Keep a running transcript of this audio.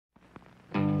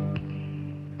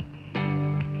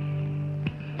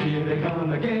Here they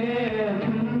come again.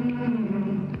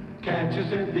 Can't you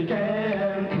see if you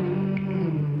can?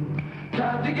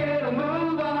 Time to get a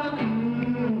move on.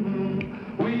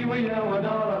 We will yell with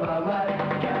all of our might.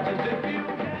 Catch us if you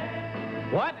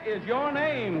can. What is your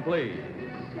name, please?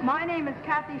 My name is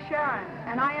Kathy Sharon,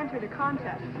 and I entered a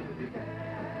contest.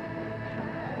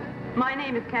 My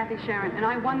name is Kathy Sharon, and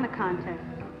I won the contest.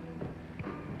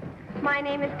 My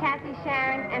name is Kathy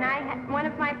Sharon, and one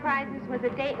of my prizes was a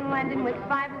date in London with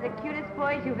 5 of the cutest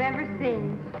boys you've ever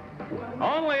seen.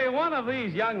 Only one of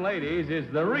these young ladies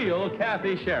is the real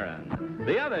Kathy Sharon.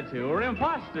 The other 2 are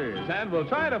imposters and will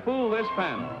try to fool this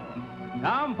panel.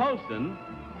 Tom Poston,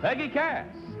 Peggy Cass,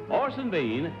 Orson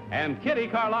Bean, and Kitty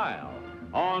Carlisle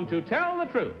on To Tell the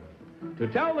Truth. To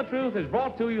Tell the Truth is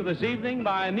brought to you this evening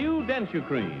by new Denture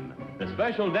Cream, the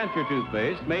special denture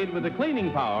toothpaste made with the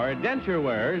cleaning power denture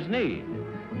wearers need.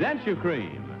 Denture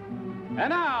Cream.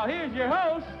 And now, here's your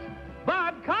host,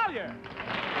 Bud Collier.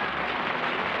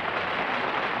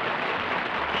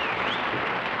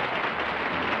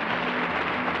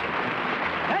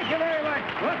 Thank you very much.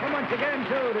 Welcome once again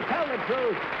to Tell the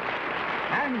Truth.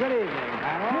 And good evening,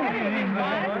 panel. Good evening,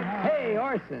 Bud. Hey,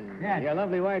 Orson. Yes. Your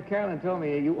lovely wife, Carolyn, told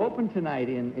me you opened tonight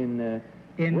in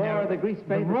Roar of the Grease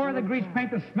Paint. The Roar of the Grease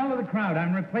Paint, the smell of the crowd.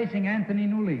 I'm replacing Anthony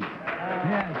Newley.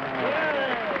 Yes.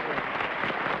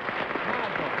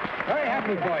 Very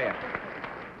happy for you.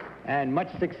 And much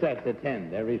success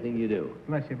attend everything you do.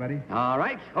 Bless you, buddy. All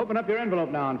right. Open up your envelope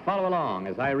now and follow along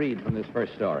as I read from this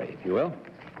first story, if you will.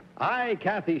 I,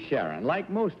 Kathy Sharon, like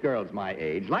most girls my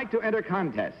age, like to enter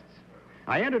contests.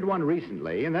 I entered one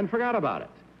recently and then forgot about it.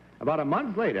 About a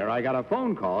month later, I got a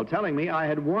phone call telling me I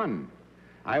had won.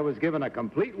 I was given a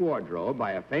complete wardrobe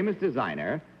by a famous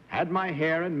designer, had my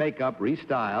hair and makeup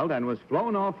restyled, and was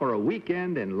flown off for a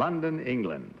weekend in London,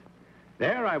 England.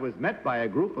 There I was met by a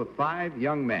group of 5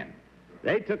 young men.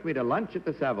 They took me to lunch at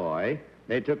the Savoy,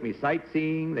 they took me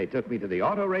sightseeing, they took me to the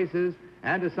auto races,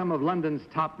 and to some of London's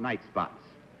top night spots.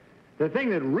 The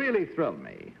thing that really thrilled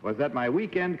me was that my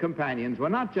weekend companions were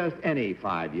not just any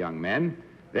 5 young men.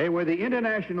 They were the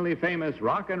internationally famous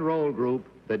rock and roll group,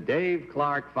 the Dave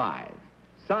Clark Five.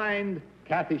 Signed,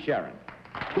 Kathy Sharon.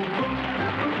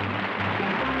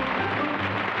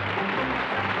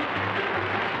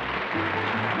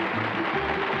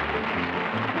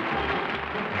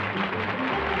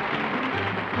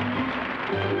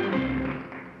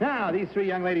 Now, these 3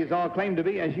 young ladies all claim to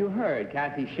be, as you heard,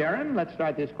 Kathy Sharon. Let's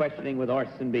start this questioning with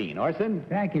Orson Bean. Orson?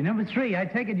 Thank you. Number 3, I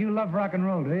take it you love rock and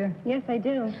roll, do you? Yes, I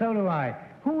do. So do I.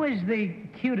 Who is the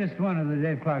cutest one of the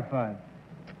Dave Clark Five?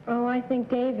 Oh, I think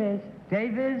Dave is.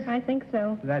 Dave is? I think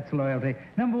so. That's loyalty.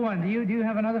 Number 1, do you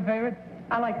have another favorite?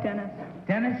 I like Dennis.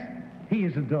 Dennis? He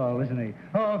is a doll, isn't he?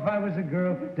 Oh, if I was a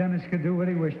girl, Dennis could do what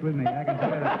he wished with me. I can say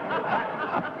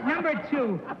that. Number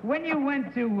 2, when you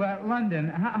went to London,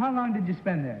 how long did you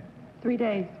spend there? 3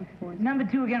 days. Number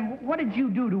 2 again, what did you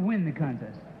do to win the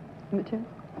contest? Number 2?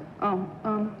 Oh,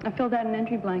 I filled out an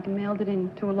entry blank and mailed it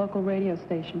in to a local radio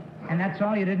station. And that's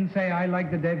all? You didn't say, I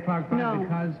like the Dave Clark Five No,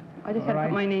 because... I just had to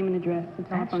put my name and address.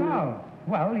 That's all.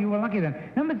 Well, you were lucky then.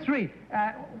 Number 3,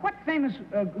 what famous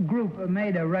group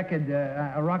made a record,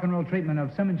 a rock and roll treatment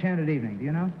of Some Enchanted Evening? Do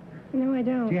you know? No, I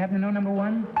don't. Do you happen to know number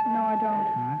 1? No, I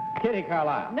don't. Kitty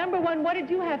Carlisle. Number 1, what did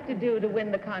you have to do to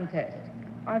win the contest?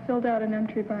 I filled out an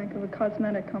entry blank of a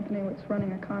cosmetic company that's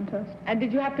running a contest. And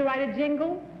did you have to write a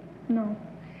jingle? No.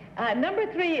 Number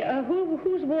 3,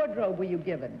 whose wardrobe were you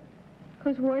given?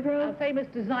 Whose wardrobe? A famous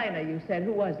designer, you said.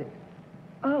 Who was it?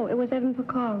 Oh, it was Evan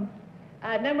Bacall.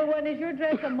 Number 1, is your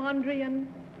dress a Mondrian?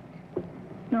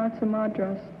 No, it's a mod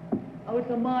dress. Oh, it's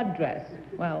a mod dress.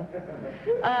 Well.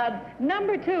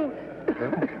 Number 2,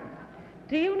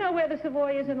 do you know where the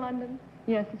Savoy is in London?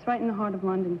 Yes, it's right in the heart of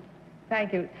London.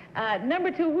 Thank you. Number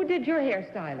 2, who did your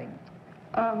hairstyling?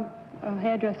 A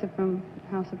hairdresser from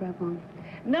House of Babylon.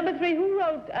 Number 3, who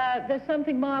wrote There's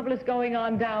Something Marvelous Going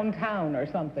On Downtown or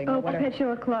something? Oh, or whatever?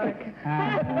 Perpetua Clark.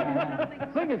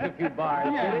 Sing us a few bars,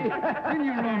 Kitty. In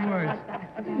your own words.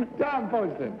 Tom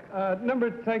Poston.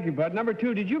 Thank you, Bud. Number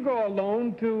 2, did you go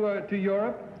alone to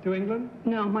Europe, to England?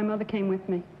 No, my mother came with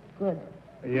me. Good.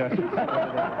 Yes. Your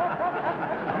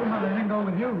mother didn't go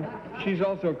with you. She's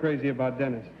also crazy about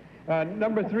Dennis.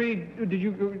 Number 3, did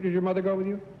your mother go with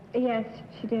you? Yes,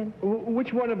 she did.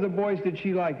 Which one of the boys did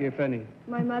she like, if any?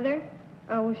 My mother?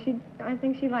 Oh, I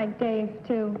think she liked Dave,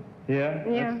 too. Yeah?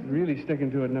 Yeah. That's really sticking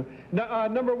to it now.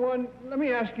 Number 1, let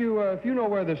me ask you if you know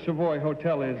where the Savoy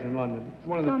Hotel is in London. It's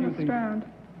one of the It's on few the things. Strand.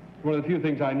 One of the few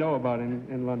things I know about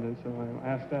in London, so I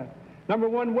asked that. Number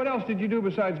 1, what else did you do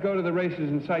besides go to the races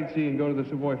and sightsee and go to the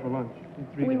Savoy for lunch?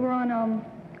 We were on a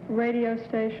radio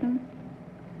station.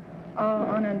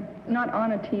 Not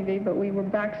on a TV, but we were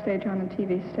backstage on a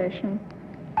TV station.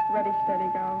 Ready, steady,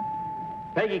 go.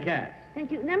 Peggy Cass.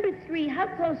 Thank you. Number 3, how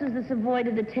close is the Savoy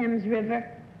to the Thames River?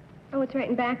 Oh, it's right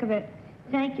in back of it.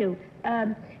 Thank you.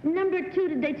 Number 2,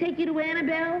 did they take you to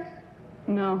Annabelle's?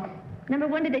 No. Number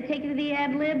 1, did they take you to the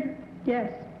Ad Lib?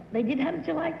 Yes. They did. How did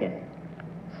you like it?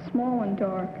 Small and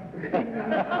dark. You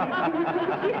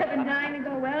have been dying to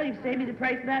go. Well, you've saved me the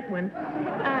price of that one.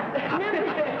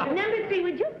 Number 3,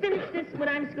 would you finish this, what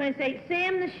I'm just going to say?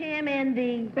 Sam the Sham and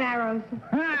the... Barrows.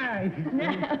 Hi!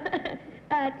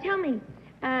 Tell me,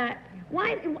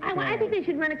 why I think they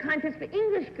should run a contest for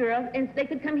English girls, and they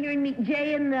could come here and meet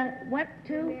Jay and the, what,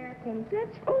 too? Americans.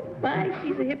 That's, oh, my,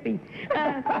 she's a hippie.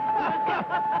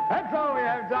 That's all we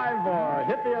have time for.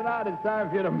 Hippie or not, it's time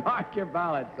for you to mark your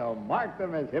ballots. So mark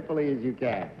them as hippily as you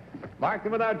can. Mark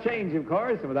them without change, of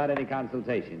course, and without any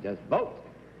consultation. Just vote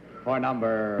for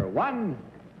number 1,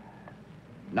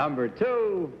 number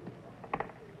 2,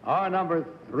 or number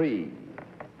 3.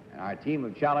 And our team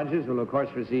of challengers will, of course,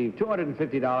 receive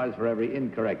 $250 for every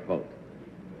incorrect vote.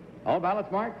 All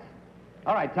ballots marked?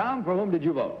 All right, Tom, for whom did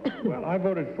you vote? Well, I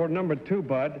voted for number 2,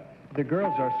 Bud. The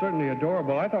girls are certainly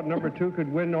adorable. I thought number 2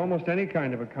 could win almost any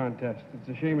kind of a contest. It's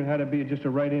a shame it had to be just a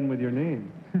write-in with your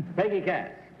name. Peggy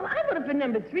Cass. Well, I voted for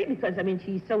number 3 because, I mean,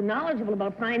 she's so knowledgeable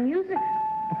about fine music.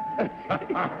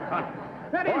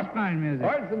 That is fine music.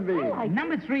 Orson B.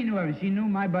 Number 3 knew her. She knew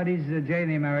my buddies, Jay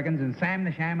and the Americans, and Sam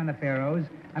the Sham and the Pharaohs.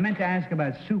 I meant to ask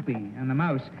about Soupy and the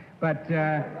Mouse, but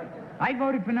I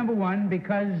voted for number 1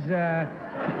 because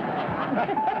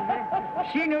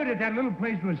she knew that little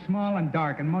place was small and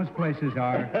dark, and most places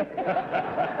are.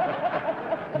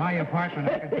 My apartment,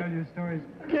 I could tell you stories.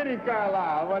 Kitty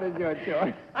Carlisle, what is your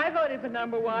choice? I voted for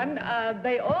number 1.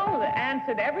 They all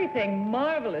answered everything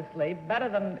marvelously, better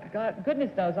than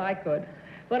goodness knows I could.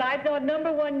 But I thought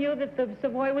number 1 knew that the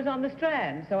Savoy was on the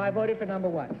Strand, so I voted for number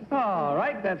 1. All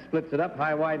right, that splits it up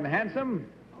high, wide, and handsome.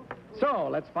 So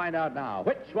let's find out now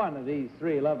which one of these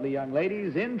 3 lovely young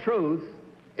ladies, in truth,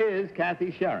 is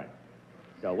Kathy Sharon.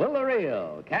 So will the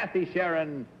real Kathy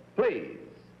Sharon please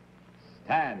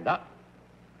stand up?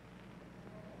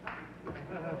 Thank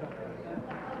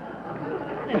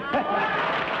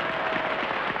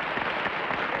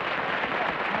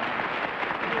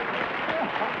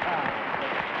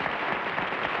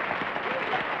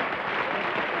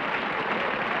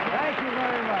you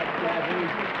very much, Kathy.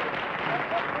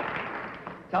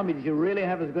 Tell me, did you really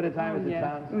have as good a time as it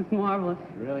sounds? It was marvelous.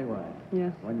 It really was.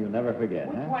 Yes. One you'll never forget,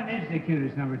 Which huh? one is the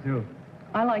cutest, number 2?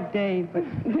 I like Dave, but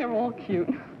they're all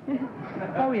cute.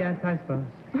 Oh, yes, I suppose.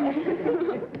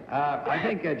 I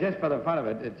think just for the fun of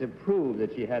it, to prove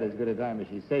that she had as good a time as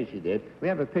she says she did, we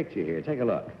have a picture here. Take a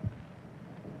look.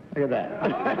 Look at that.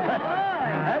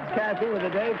 That's Kathy with a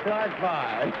Dave Clark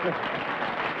 5.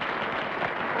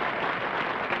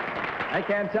 I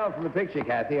can't tell from the picture,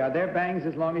 Kathy. Are their bangs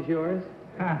as long as yours?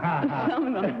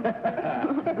 Some of them.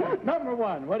 Number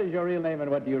 1, what is your real name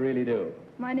and what do you really do?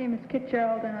 My name is Kit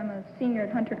Gerald, and I'm a senior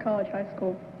at Hunter College High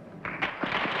School.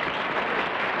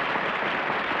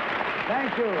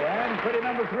 Thank you. And pretty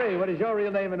number 3, what is your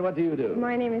real name and what do you do?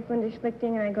 My name is Linda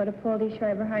Schlichting, and I go to Paul D.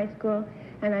 Schreiber High School,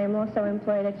 and I am also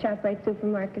employed at ShopRite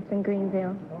Supermarkets in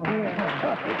Greenville.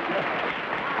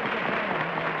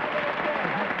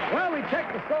 Well, we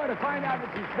checked the score to find out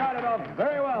that she started off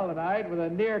very well tonight with a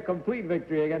near complete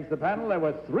victory against the panel. There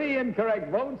were 3 incorrect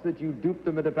votes that you duped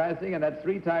them into passing, and that's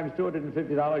 3 times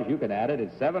 $250. You can add it.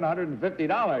 It's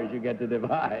 $750 you get to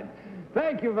divide.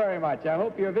 Thank you very much. I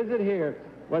hope your visit here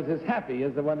was as happy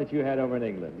as the one that you had over in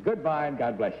England. Goodbye, and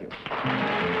God bless you.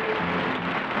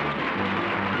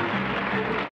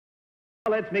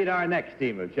 Let's meet our next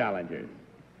team of challengers.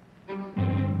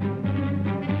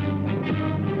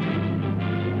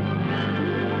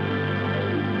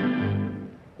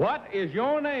 What is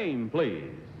your name,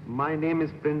 please? My name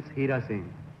is Prince Hira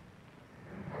Singh.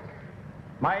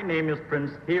 My name is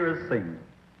Prince Hira Singh.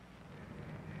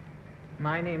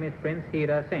 My name is Prince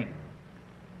Hira Singh.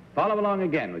 Follow along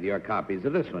again with your copies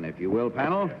of this one, if you will,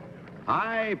 panel.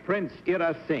 I, Prince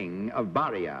Hira Singh of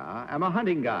Baria, am a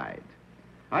hunting guide.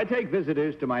 I take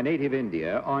visitors to my native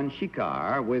India on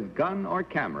shikar with gun or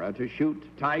camera to shoot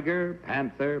tiger,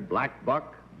 panther, black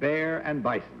buck, bear, and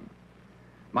bison.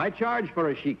 My charge for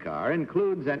a shikar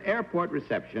includes an airport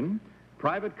reception,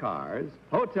 private cars,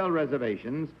 hotel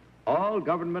reservations, all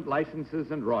government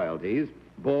licenses and royalties,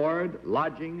 board,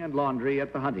 lodging, and laundry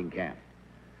at the hunting camp.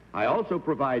 I also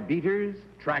provide beaters,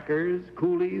 trackers,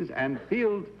 coolies, and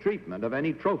field treatment of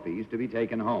any trophies to be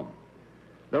taken home.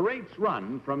 The rates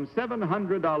run from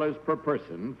 $700 per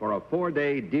person for a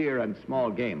 4-day deer and small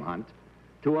game hunt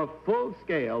to a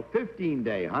full-scale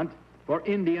 15-day hunt for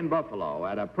Indian buffalo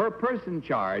at a per-person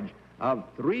charge of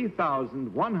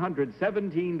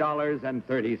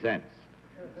 $3,117.30.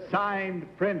 Signed,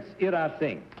 Prince Ira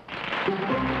Singh.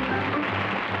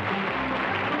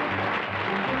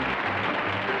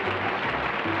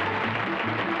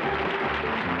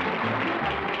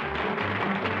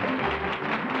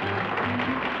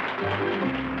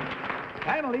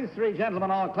 These three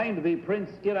gentlemen all claim to be Prince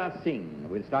Ira Singh.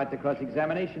 We'll start the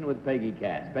cross-examination with Peggy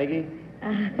Cass. Peggy?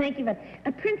 Thank you, but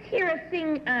Prince Ira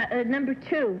Singh, number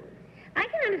 2. I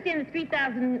can understand the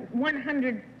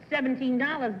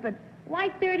 $3,117, but why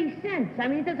 30 cents? I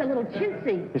mean, it does a little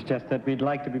chintzy. It's just that we'd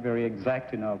like to be very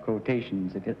exact in our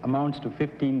quotations. It amounts to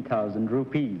 15,000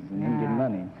 rupees in Indian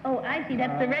money. Oh, I see.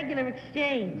 That's the regular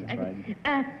exchange. That's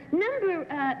right. Number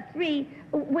 3,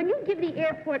 when you give the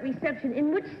airport reception,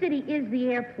 in which city is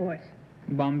the airport?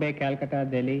 Bombay, Calcutta,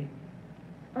 Delhi.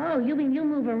 Oh, you mean you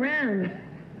move around.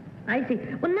 I see.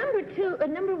 Well,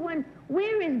 number 1,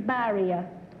 where is Baria?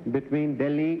 Between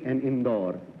Delhi and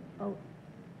Indore. Oh,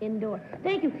 indoor.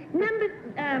 Thank you.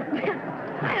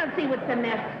 I don't see what's the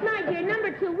matter. My dear,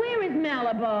 number 2, where is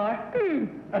Malabar?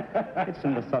 It's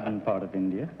in the southern part of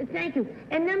India. Thank you.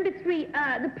 And number 3,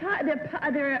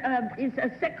 there is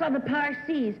a sect called the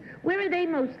Parsis. Where do they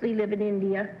mostly live in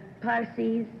India?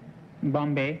 Parsis?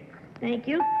 Bombay. Thank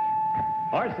you.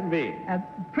 Orson B.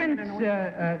 Prince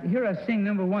Ira Singh,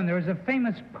 number 1, there is a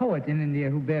famous poet in India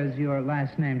who bears your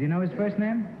last name. Do you know his first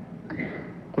name?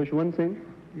 Khushwant Singh?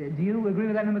 Do you agree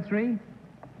with that, number 3?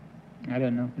 I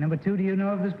don't know. Number 2, do you know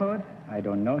of this poet? I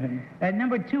don't know him.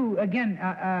 Number 2, again,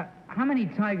 how many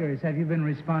tigers have you been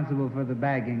responsible for the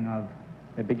bagging of?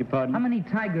 I beg your pardon? How many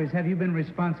tigers have you been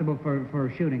responsible for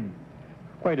shooting?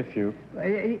 Quite a few.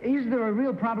 Is there a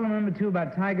real problem, number 2,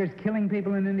 about tigers killing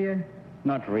people in India?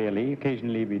 Not really.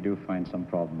 Occasionally we do find some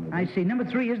problem with it. I see. Number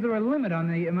 3, is there a limit on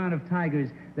the amount of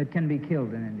tigers that can be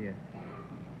killed in India?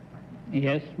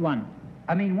 Yes, 1.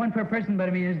 I mean, 1 per person, but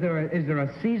I mean, is there a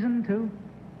season, too?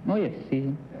 Oh, yes,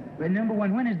 season. Number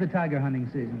 1, when is the tiger hunting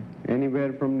season?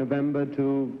 Anywhere from November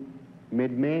to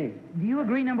mid-May. Do you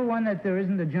agree, number 1, that there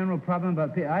isn't a general problem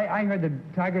about people? I heard that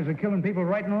tigers are killing people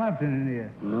right and left in India.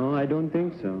 No, I don't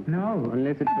think so. No.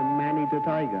 Unless it's a man-eater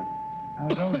tiger.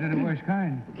 Oh, those are the worst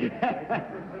kind.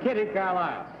 Kitty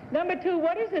Carlisle. Number 2,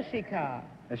 what is a shikar?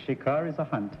 A shikar is a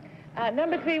hunt.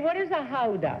 Number 3, what is a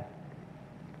howdah?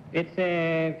 It's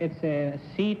a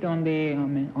seat on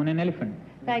an elephant.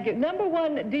 Thank you. Number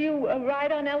 1, do you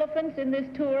ride on elephants in this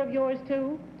tour of yours,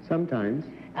 too? Sometimes.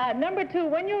 Number 2,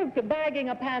 when you're bagging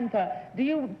a panther, do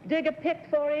you dig a pit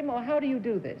for him, or how do you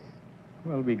do this?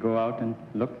 Well, we go out and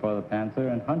look for the panther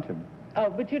and hunt him. Oh,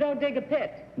 but you don't dig a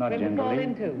pit Not for him to fall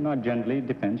generally. into? Not generally. It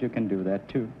depends. You can do that,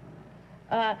 too.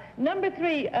 Number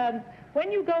 3,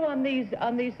 when you go on these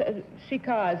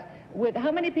shikars, with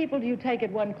how many people do you take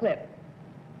at one clip?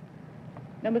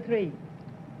 Number 3.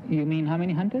 You mean how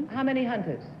many hunters? How many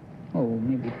hunters? Oh,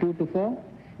 maybe 2 to 4.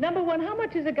 Number 1, how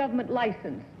much is a government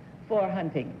license for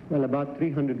hunting? Well, about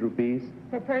 300 rupees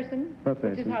Per person? per Which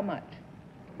is person. how much?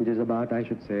 Which is about, I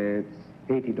should say, it's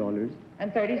 $80.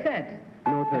 And 30 cents.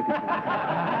 No, 30 cents.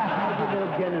 Maybe more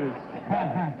generous.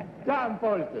 Tom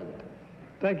Poston.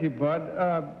 Thank you, Bud.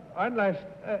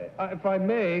 If I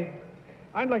may,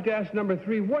 I'd like to ask number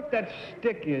 3 what that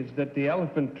stick is that the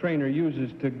elephant trainer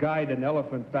uses to guide an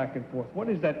elephant back and forth. What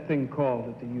is that thing called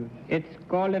that they use? It's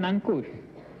called an ankush.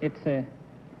 It's a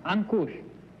ankush.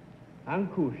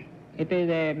 Ankush. It is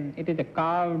a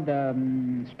carved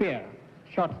spear,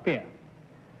 short spear.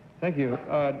 Thank you.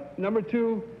 Number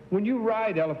 2, when you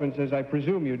ride elephants, as I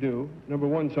presume you do, number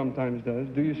 1 sometimes does,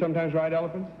 do you sometimes ride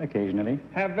elephants? Occasionally.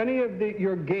 Have any of the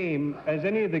game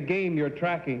you're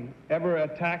tracking ever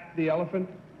attacked the elephant?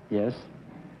 Yes.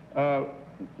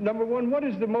 Number 1, what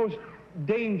is the most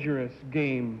dangerous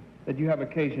game that you have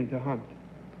occasion to hunt?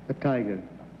 A tiger.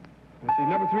 I see.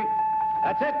 Number 3.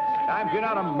 That's it. Time for you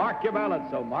now to mark your ballots.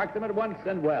 So mark them at once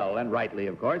and well, and rightly,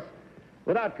 of course,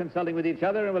 without consulting with each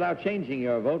other and without changing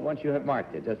your vote once you have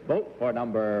marked it. Just vote for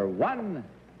number 1,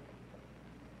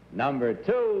 number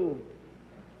 2,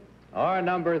 or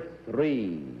number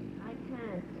 3. I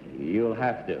can't. You'll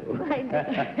have to.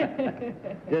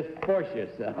 Just force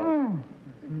yourself. Oh,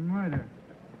 it's murder.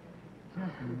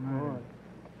 Just murder.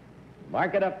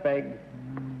 Mark it up, Peg.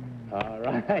 All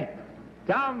right.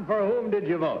 Tom, for whom did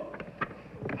you vote?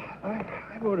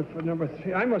 I voted for number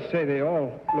 3. I must say they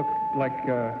all look like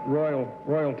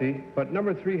royalty, but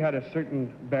number 3 had a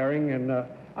certain bearing, and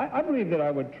I believe that I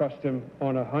would trust him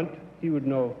on a hunt. He would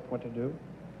know what to do.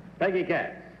 Peggy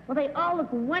Cass. Well, they all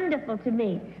look wonderful to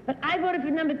me. But I voted for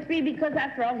number 3 because,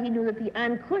 after all, he knew that the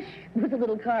Ankush was a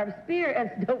little carved spear, as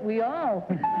don't we all.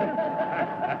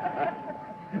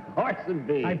 Orson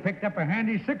B. I picked up a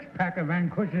handy six-pack of Van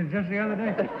Cushions just the other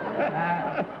day.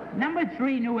 Number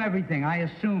 3 knew everything, I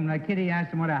assumed. Kitty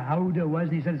asked him what a howdah was,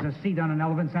 and he said it's a seat on an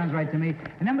elephant. Sounds right to me.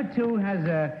 And number 2 has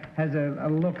a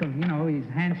look of, he's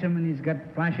handsome and he's got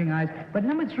flashing eyes. But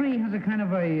number 3 has a kind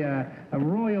of a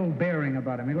royal bearing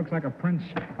about him. He looks like a prince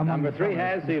among Number 3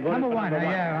 has the vote. Number 1,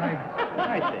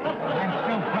 I see. I'm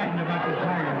still frightened about the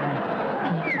tiger.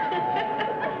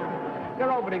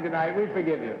 You're opening tonight. We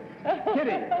forgive you.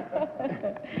 Kitty.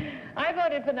 I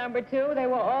voted for number 2. They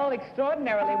were all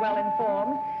extraordinarily well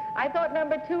informed. I thought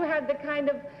number 2 had the kind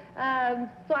of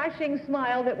flashing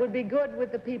smile that would be good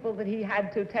with the people that he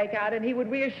had to take out, and he would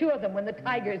reassure them when the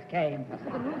tigers came.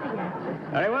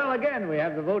 Very well, again, we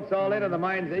have the votes all in, and the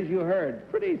minds, as you heard,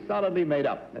 pretty solidly made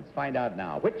up. Let's find out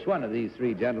now which one of these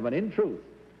 3 gentlemen, in truth,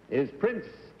 is Prince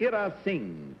Ira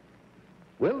Singh.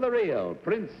 Will the real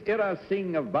Prince Ira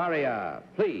Singh of Baria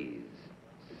please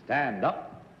stand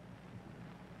up?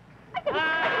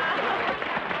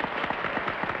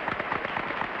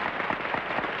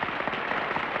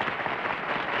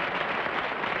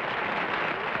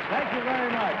 Thank you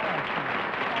very much.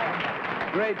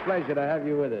 Great pleasure to have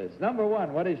you with us. Number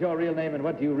 1, what is your real name and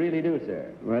what do you really do,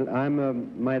 sir? Well,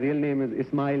 my real name is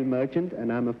Ismail Merchant,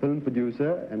 and I'm a film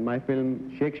producer, and my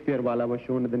film Shakespeare Wala was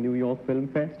shown at the New York Film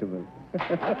Festival.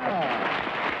 And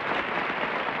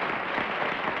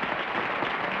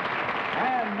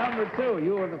number 2,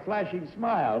 you with a flashing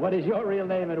smile. What is your real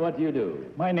name and what do you do?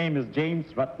 My name is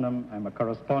James Ratnam. I'm a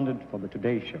correspondent for the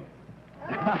Today Show.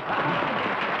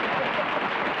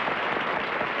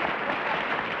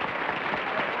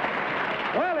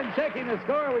 Well, in checking the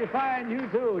score, we find you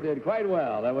 2 did quite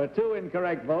well. There were 2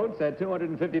 incorrect votes at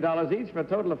 $250 each for a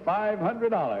total of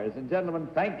 $500. And gentlemen,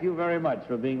 thank you very much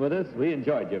for being with us. We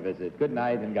enjoyed your visit. Good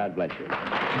night and God bless you.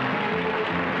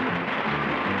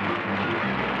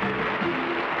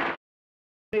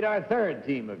 Meet our 3rd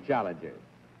team of challengers.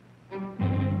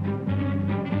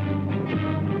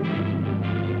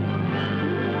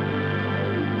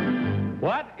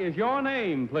 What is your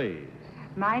name, please?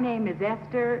 My name is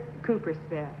Esther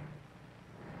Coopersmith.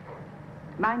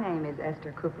 My name is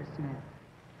Esther Coopersmith.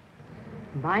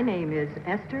 My name is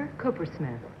Esther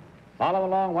Coopersmith. Follow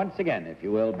along once again, if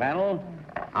you will, panel.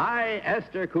 I,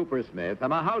 Esther Coopersmith,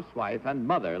 am a housewife and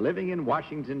mother living in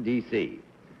Washington, D.C.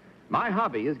 My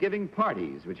hobby is giving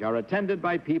parties which are attended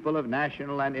by people of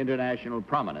national and international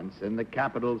prominence in the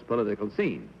capital's political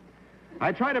scene.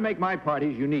 I try to make my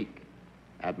parties unique.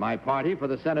 At my party for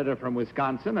the senator from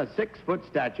Wisconsin, a 6-foot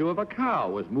statue of a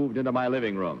cow was moved into my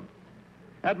living room.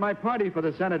 At my party for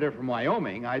the senator from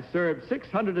Wyoming, I served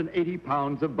 680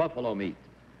 pounds of buffalo meat.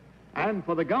 And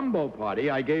for the gumbo party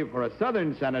I gave for a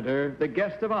southern senator, the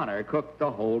guest of honor cooked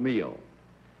the whole meal.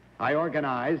 I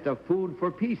organized a food for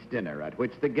peace dinner at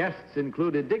which the guests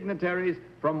included dignitaries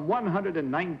from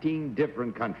 119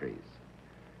 different countries.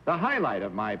 The highlight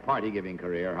of my party-giving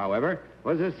career, however,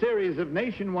 was a series of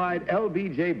nationwide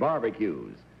LBJ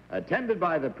barbecues, attended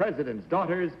by the president's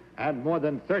daughters and more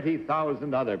than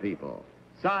 30,000 other people.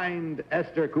 Signed,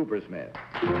 Esther Coopersmith.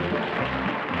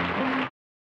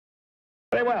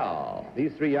 Very well.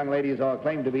 These 3 young ladies all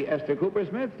claim to be Esther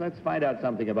Coopersmith. Let's find out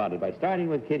something about it by starting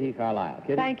with Kitty Carlisle.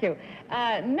 Kitty? Thank you.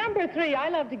 Number 3, I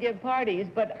love to give parties,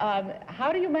 but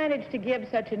how do you manage to give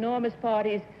such enormous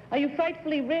parties? Are you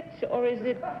frightfully rich, or is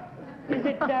it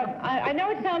I know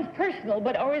it sounds personal,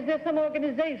 or is there some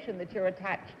organization that you're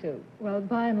attached to? Well,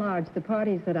 by and large, the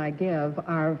parties that I give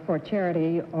are for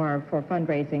charity or for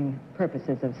fundraising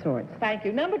purposes of sorts. Thank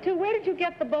you. Number 2, where did you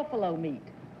get the buffalo meat?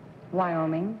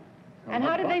 Wyoming. And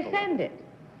how did they send it?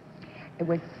 It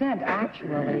was sent,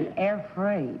 actually, air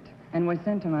freight, and was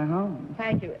sent to my home.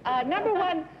 Thank you. Number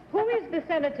 1, who is the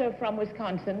senator from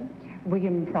Wisconsin?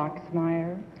 William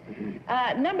Proxmire.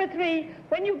 Number 3,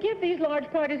 when you give these large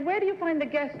parties, where do you find the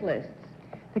guest lists?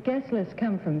 The guest lists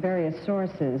come from various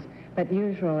sources, but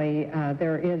usually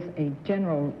there is a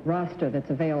general roster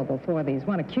that's available for these.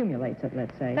 One accumulates it,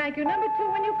 let's say. Thank you. Number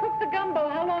 2, when you cook the gumbo,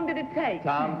 how long did it take?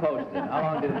 Tom Poston, how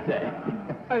long did it take?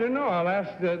 I don't know. I'll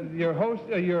ask your host,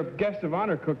 your guest of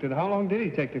honor cooked it. How long did he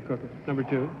take to cook it, number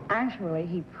 2? Actually,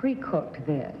 he pre-cooked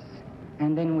this,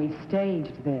 and then we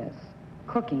staged this,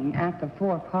 cooking at the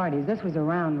 4 parties. This was a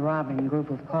round-robin group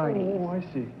of parties. Oh, I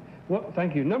see. Well,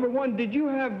 thank you. Number 1, did you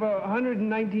have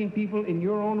 119 people in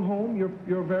your own home,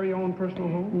 your very own personal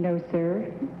home? No,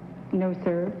 sir. No,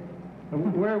 sir.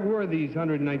 Where were these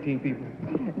 119 people?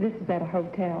 This is at a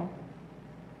hotel.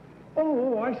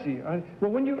 Oh, I see.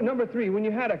 Well, number 3, when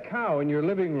you had a cow in your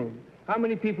living room, how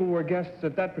many people were guests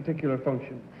at that particular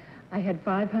function? I had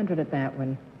 500 at that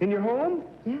one. In your home?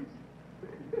 Yes.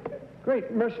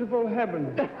 Great merciful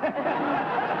heaven.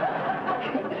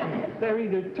 They're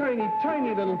either tiny,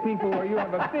 tiny little people or you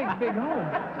have a big, big home.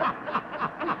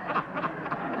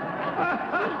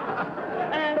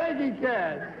 Peggy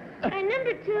Cass. And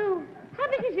number 2, how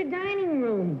big is your dining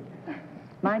room?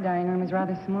 My dining room is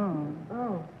rather small.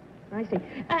 Oh, I see.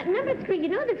 Number 3, you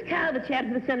know this cow that you had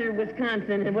in the center of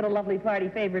Wisconsin, and what a lovely party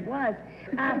favorite was.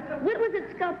 What was it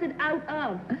sculpted out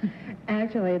of?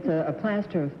 Actually, it's a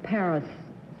plaster of Paris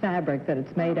fabric that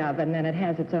it's made of, and then it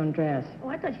has its own dress. Oh,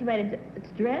 I thought you made its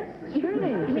dress?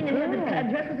 Surely. You mean the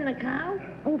dress was in a cow?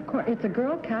 Oh, of course. It's a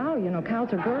girl cow. You know,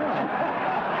 cows are girls.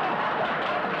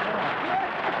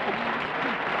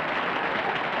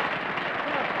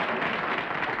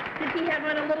 Did he have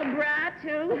on a little bra,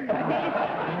 too? It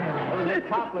was a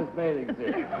topless bathing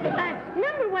suit.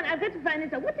 Number 1, I've got to find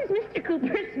this out. What does Mr.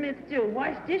 Coopersmith do?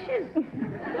 Wash dishes?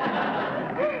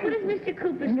 What does Mr.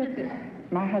 Coopersmith do?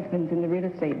 My husband's in the real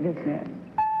estate business.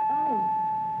 Oh.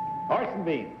 Orson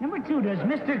Bean. Number 2, does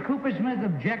Mr. Coopersmith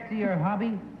object to your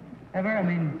hobby? Ever? I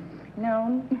mean...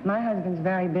 No, my husband's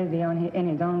very busy in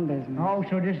his own business. Oh,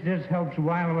 so this just helps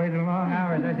while away the long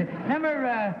hours. I see.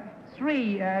 Number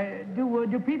 3,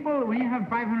 do people, when you have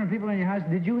 500 people in your house,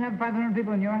 did you have 500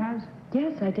 people in your house?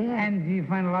 Yes, I did. And do you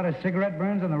find a lot of cigarette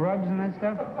burns on the rugs and that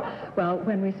stuff? Well,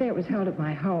 when we say it was held at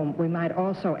my home, we might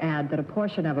also add that a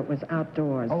portion of it was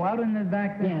outdoors. Oh, out in the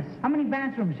back there? Yes. How many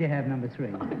bathrooms do you have, number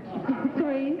 3?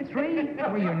 3. 3?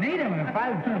 Well, you need them in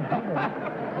 500 people.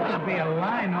 There would be a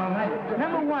line all night.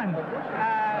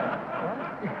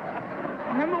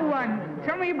 Number 1,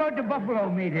 tell me about the buffalo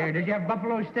meat here. Did you have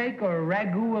buffalo steak or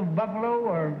ragu of buffalo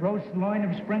or roast loin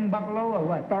of spring buffalo or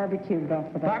what? Barbecued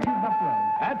buffalo. Barbecued buffalo.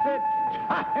 That's it.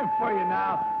 Time for you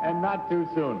now, and not too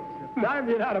soon. Time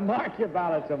for you now to mark your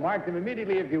ballots. So mark them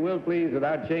immediately, if you will, please,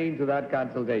 without change, without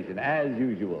consultation, as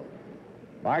usual.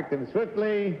 Mark them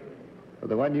swiftly for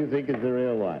the one you think is the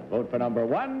real one. Vote for number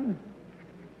 1,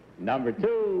 number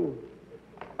 2,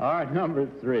 or number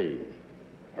 3.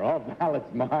 For all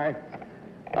ballots marked.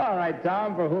 All right,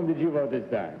 Tom, for whom did you vote this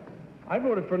time? I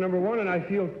voted for number 1, and I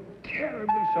feel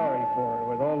terribly sorry for her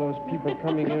with all those people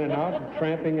coming in and out and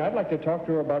tramping. I'd like to talk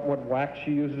to her about what wax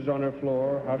she uses on her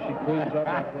floor, how she cleans up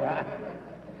after her.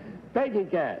 Peggy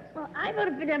Cass. Well, I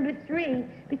voted for number 3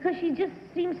 because she just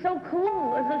seems so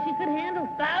cool, as though she could handle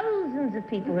thousands of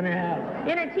people in her house,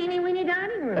 in her teeny-weeny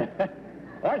dining room.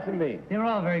 Orson Bean. They're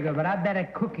all very good, but I bet a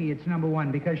Cookie it's number 1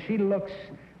 because she looks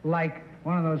like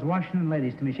one of those Washington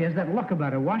ladies to me. She has that look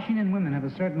about her. Washington women have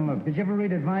a certain look. Did you ever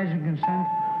read Advise and Consent?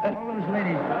 All those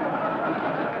ladies.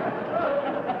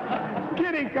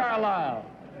 Kitty Carlisle.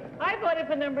 I voted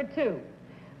for number 2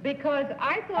 because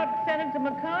I thought Senator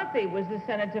McCarthy was the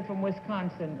senator from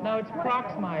Wisconsin. No, it's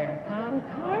Proxmire. Huh?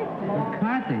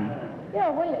 McCarthy? Yeah,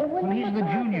 Well, he's the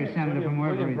junior senator from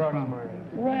wherever he's from.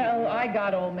 Well, I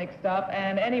got all mixed up,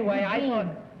 and anyway, I thought...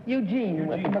 Eugene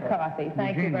McCarthy.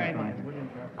 Thank you very much.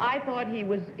 I thought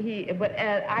but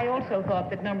I also thought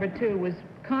that number 2 was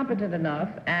competent enough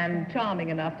and charming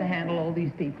enough to handle all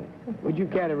these people. Would you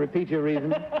care to repeat your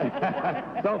reasons?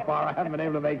 So far, I haven't been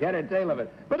able to make head or tail of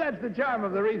it. But that's the charm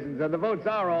of the reasons, and the votes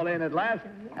are all in at last,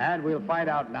 and we'll find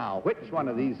out now which one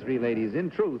of these 3 ladies,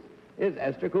 in truth, is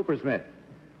Esther Coopersmith.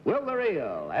 Will the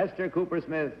real Esther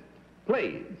Coopersmith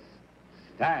please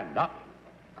stand up?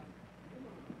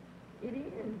 It is.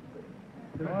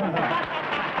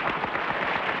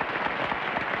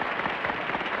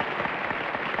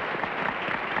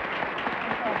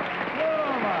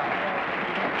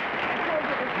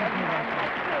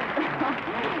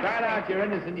 Start out, you're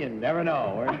innocent, you never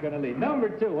know where it's going to lead. Number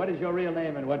 2, what is your real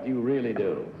name and what do you really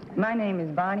do? My name is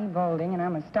Bonnie Bolding, and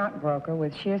I'm a stockbroker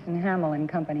with Shearson Hamill and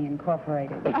Company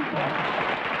Incorporated. And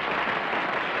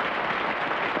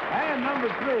number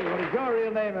 3, what is your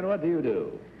real name and what do you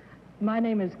do? My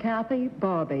name is Kathy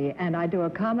Barbie, and I do a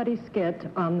comedy skit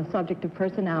on the subject of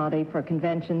personality for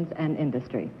conventions and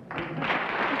industry. Well,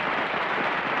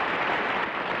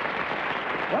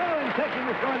 in checking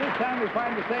the score this time, we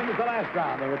find the same as the last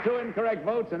round. There were 2 incorrect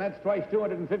votes, and that's twice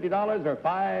 $250 or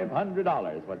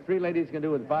 $500. What 3 ladies can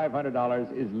do with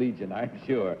 $500 is legion, I'm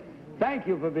sure. Thank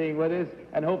you for being with us,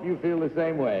 and hope you feel the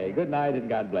same way. Good night, and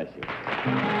God bless you.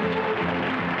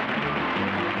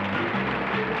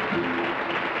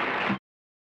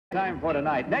 Time for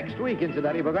tonight. Next week,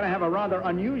 incidentally, we're going to have a rather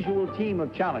unusual team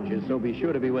of challenges, so be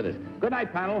sure to be with us. Good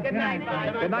night, panel. Good night.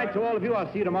 Good night to all of you.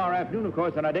 I'll see you tomorrow afternoon, of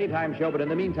course, on our daytime show, but in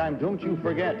the meantime, don't you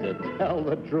forget to tell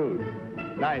the truth.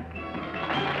 Night.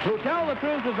 To Tell the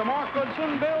Truth is a Mark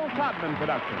Goodson, Bill Todman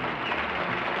production.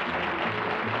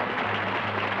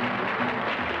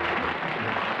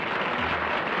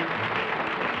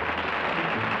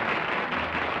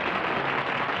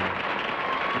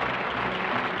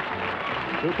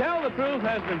 To Tell the Truth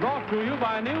has been brought to you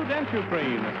by New Denture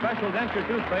Cream, a special denture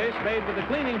toothpaste made with the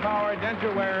cleaning power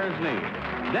denture wearers need.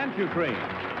 Denture Cream.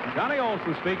 Johnny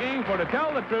Olson speaking. For To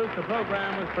Tell the Truth, the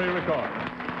program was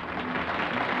pre-recorded.